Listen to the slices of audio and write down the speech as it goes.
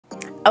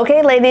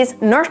Okay, ladies,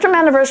 Nordstrom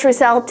Anniversary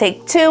Sale,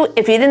 take 2.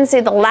 If you didn't see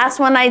the last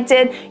one I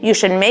did, you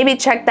should maybe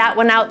check that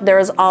one out.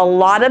 There's a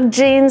lot of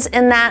jeans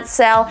in that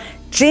sale.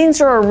 Jeans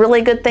are a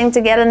really good thing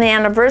to get in the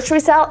anniversary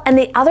sale. And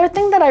the other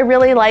thing that I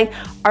really like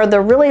are the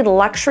really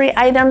luxury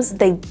items.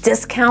 They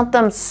discount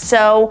them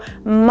so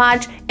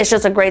much. It's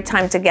just a great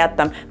time to get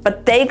them.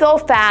 But they go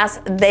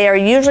fast. They are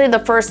usually the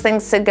first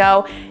things to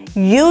go.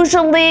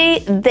 Usually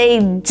they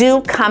do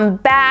come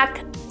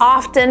back.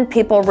 Often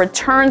people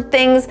return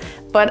things,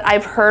 but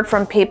I've heard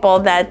from people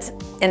that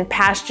in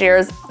past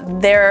years,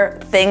 their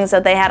things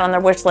that they had on their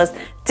wish list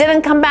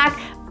didn't come back,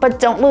 but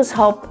don't lose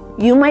hope.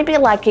 You might be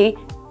lucky.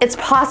 It's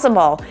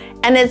possible,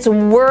 and it's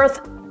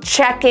worth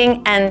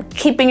checking and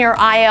keeping your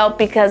eye out,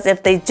 because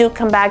if they do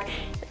come back,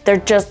 they're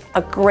just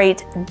a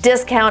great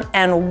discount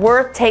and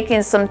worth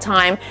taking some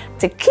time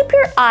to keep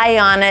your eye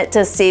on it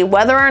to see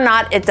whether or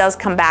not it does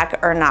come back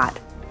or not.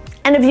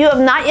 And if you have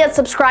not yet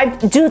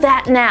subscribed, do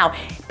that now,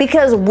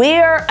 because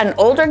we're an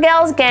older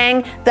gals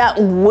gang that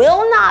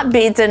will not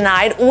be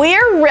denied.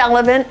 We're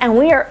relevant and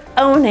we are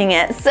owning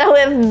it. So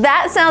if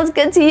that sounds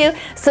good to you,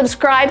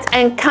 subscribe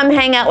and come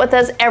hang out with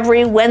us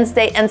every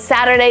Wednesday and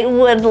Saturday.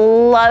 Would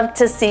love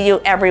to see you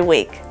every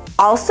week.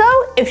 Also,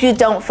 if you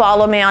don't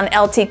follow me on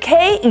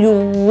LTK,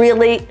 you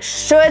really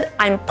should.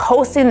 I'm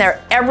posting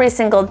there every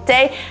single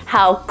day.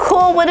 How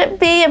cool would it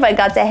be if I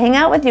got to hang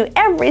out with you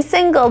every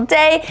single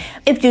day?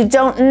 If you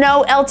don't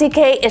know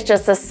LTK, it's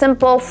just a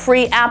simple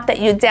free app that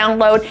you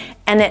download,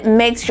 and it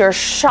makes your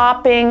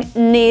shopping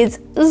needs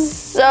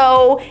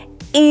so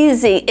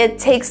easy. It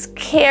takes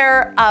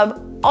care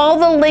of all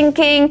the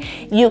linking.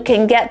 You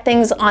can get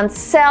things on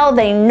sale.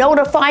 They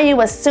notify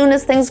you as soon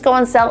as things go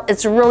on sale.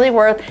 It's really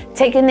worth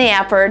taking the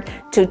effort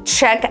to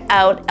check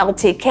out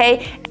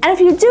LTK. And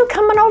if you do,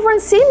 come on over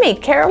and see me,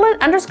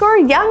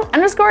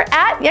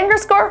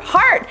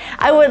 Carolyn_young_@young_heart.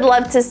 I would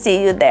love to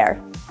see you there.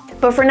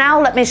 But for now,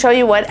 let me show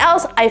you what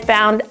else I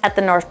found at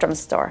the Nordstrom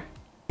store.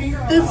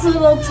 This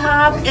little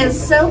top is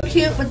so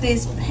cute with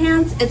these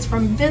pants. It's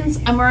from Vince.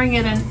 I'm wearing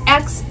it in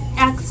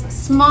XX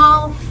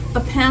small.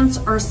 The pants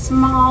are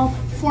small,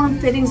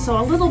 form-fitting, so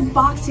a little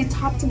boxy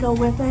top to go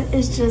with it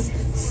is just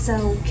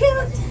so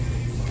cute.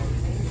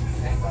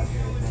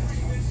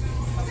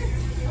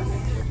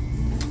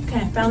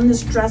 Okay, I found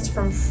this dress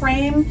from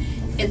Frame.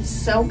 It's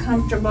so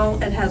comfortable.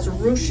 It has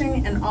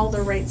ruching in all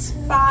the right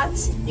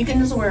spots. You can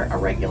just wear a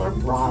regular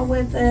bra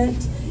with it.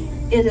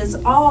 It is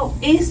all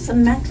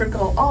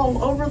asymmetrical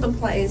all over the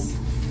place.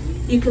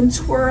 You can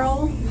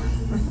twirl.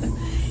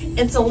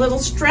 It's a little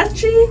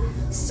stretchy,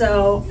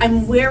 so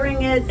I'm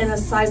wearing it in a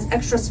size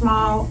extra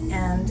small,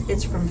 and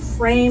it's from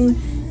Frame,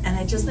 and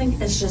I just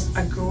think it's just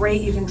a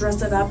great, you can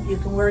dress it up, you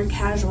can wear it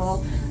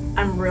casual.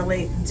 I'm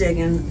really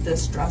digging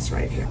this dress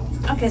right here.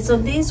 Okay, so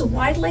these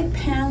wide leg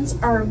pants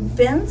are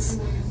Vince.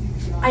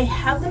 I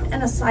have them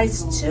in a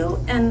size 2,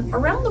 and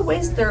around the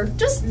waist they're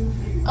just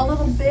a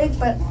little big,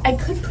 but I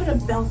could put a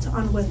belt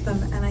on with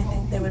them, and I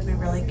think they would be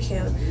really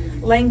cute.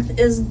 Length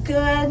is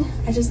good.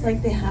 I just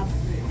like they have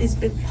these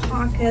big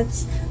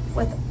pockets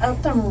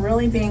without them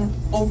really being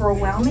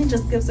overwhelming.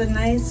 Just gives a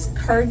nice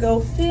cargo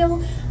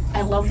feel.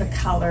 I love the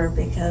color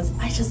because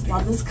I just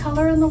love this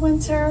color in the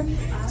winter,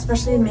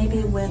 especially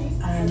maybe with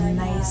a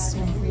nice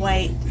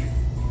white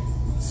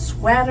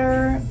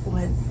sweater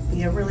would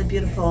be a really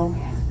beautiful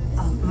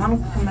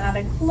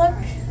monochromatic look.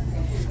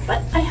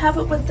 But I have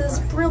it with this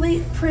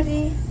really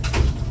pretty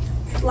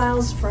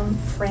blouse from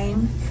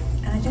Frame,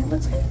 and I think it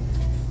looks good.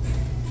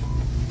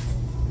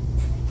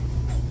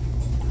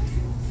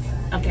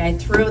 Okay, I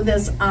threw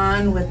this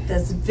on with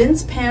this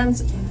Vince pants,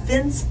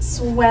 Vince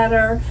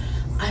sweater.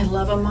 I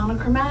love a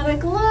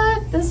monochromatic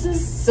look. This is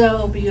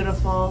so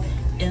beautiful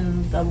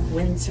in the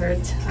winter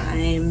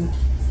time.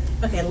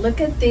 Okay,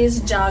 look at these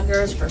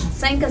joggers from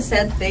Cinq.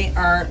 They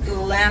are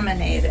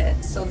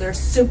laminated, so they're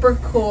super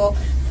cool.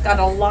 Got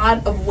a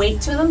lot of weight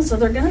to them, so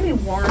they're gonna be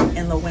warm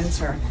in the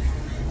winter.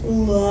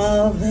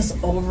 Love this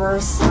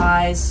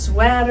oversized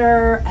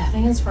sweater. I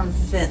think it's from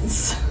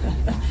Vince.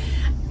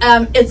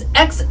 It's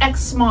XX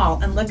small,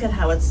 and look at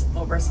how it's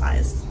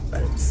oversized,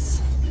 but it's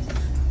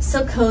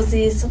so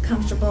cozy, so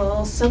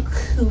comfortable, so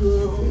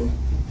cool.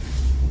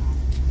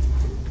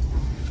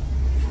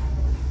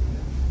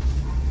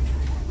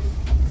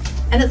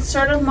 And it's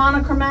sort of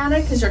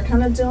monochromatic because you're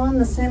kind of doing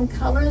the same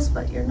colors,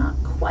 but you're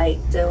not quite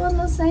doing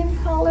the same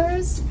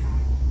colors.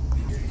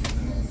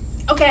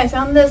 Okay, I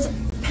found this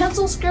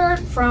pencil skirt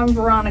from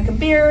Veronica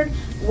Beard,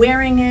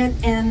 wearing it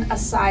in a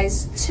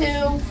size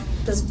 2.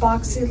 This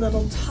boxy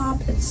little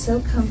top, it's so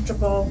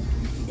comfortable.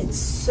 It's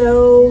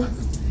so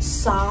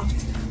soft,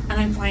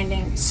 and I'm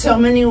finding so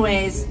many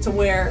ways to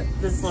wear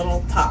this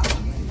little top.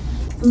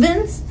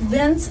 Vince,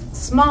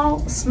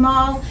 small.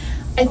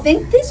 I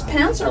think these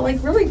pants are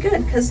like really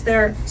good because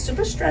they're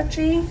super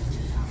stretchy.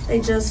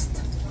 They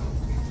just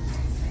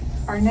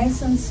are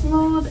nice and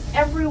smooth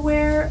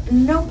everywhere,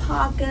 no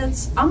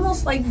pockets,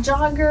 almost like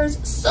joggers,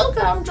 so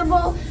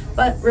comfortable,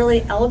 but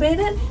really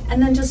elevated.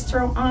 And then just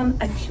throw on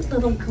a cute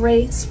little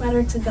gray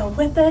sweater to go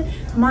with it.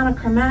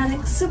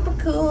 Monochromatic, super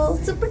cool,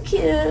 super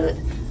cute.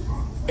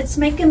 It's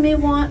making me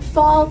want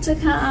fall to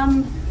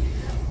come.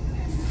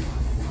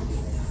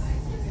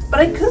 But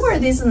I could wear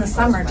these in the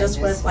summer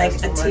just with like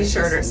a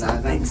t-shirt or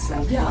something. So,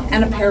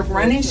 and a pair of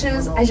running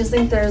shoes. I just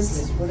think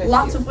there's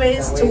lots of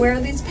ways to wear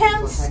these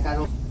pants.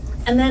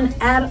 And then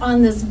add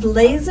on this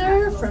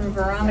blazer from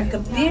Veronica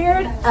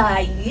Beard.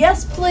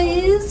 Yes,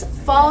 please.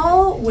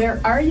 Fall,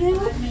 where are you?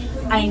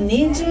 I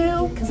need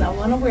you because I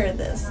want to wear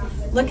this.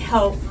 Look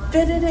how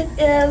fitted it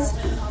is.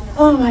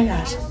 Oh my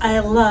gosh, I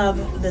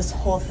love this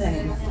whole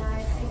thing.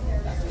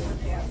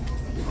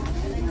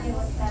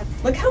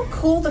 Look how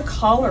cool the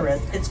collar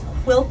is. It's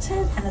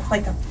quilted and it's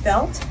like a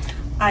felt.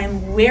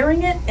 I'm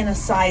wearing it in a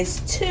size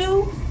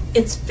 2.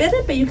 It's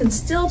fitted, but you can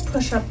still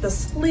push up the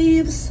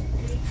sleeves.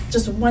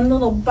 Just one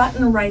little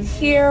button right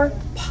here,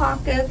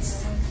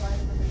 pockets.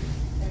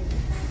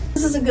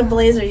 This is a good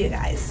blazer, you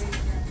guys.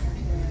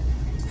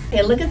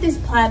 Okay, look at these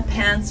plaid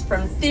pants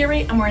from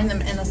Theory. I'm wearing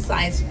them in a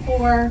size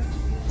 4.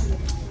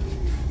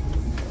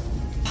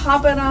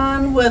 Pop it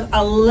on with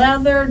a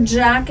leather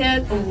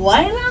jacket.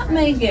 Why not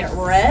make it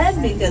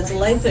red? Because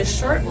life is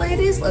short,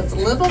 ladies. Let's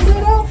live a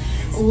little.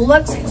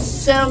 Looks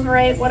so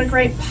great. What a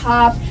great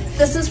pop.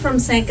 This is from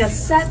Cinq,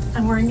 Sept.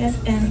 I'm wearing it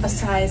in a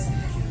size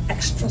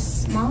extra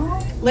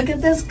small. Look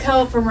at this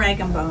coat from Rag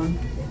 & Bone.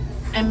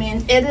 I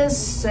mean, it is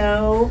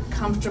so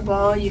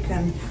comfortable. You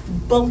can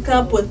bulk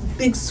up with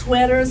big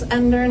sweaters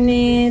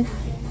underneath.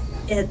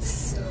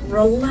 It's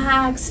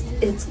relaxed.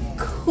 It's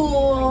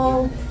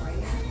cool.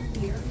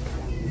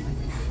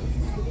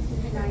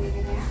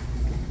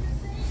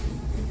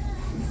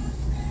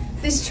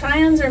 These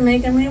try-ons are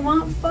making me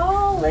want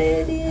fall,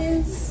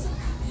 ladies.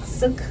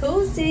 So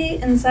cozy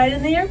inside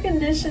in the air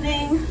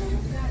conditioning.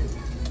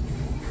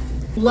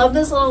 Love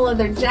this little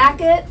leather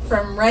jacket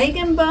from Rag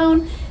 &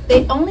 Bone.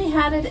 They only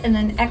had it in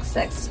an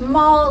XX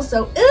small,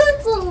 so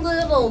it's a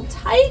little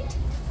tight.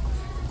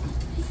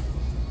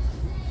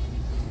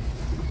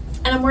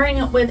 And I'm wearing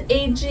it with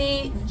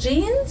AG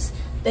jeans.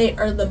 They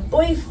are the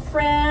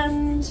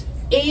boyfriend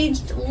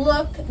aged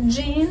look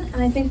jean,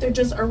 and I think they're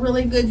just a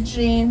really good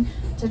jean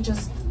to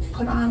just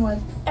put on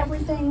with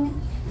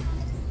everything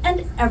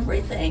and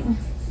everything.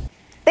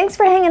 Thanks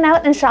for hanging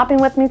out and shopping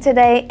with me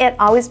today. It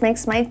always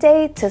makes my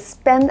day to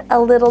spend a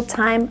little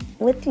time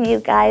with you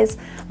guys.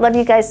 Love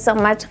you guys so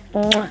much.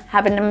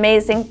 Have an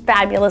amazing,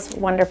 fabulous,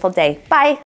 wonderful day. Bye.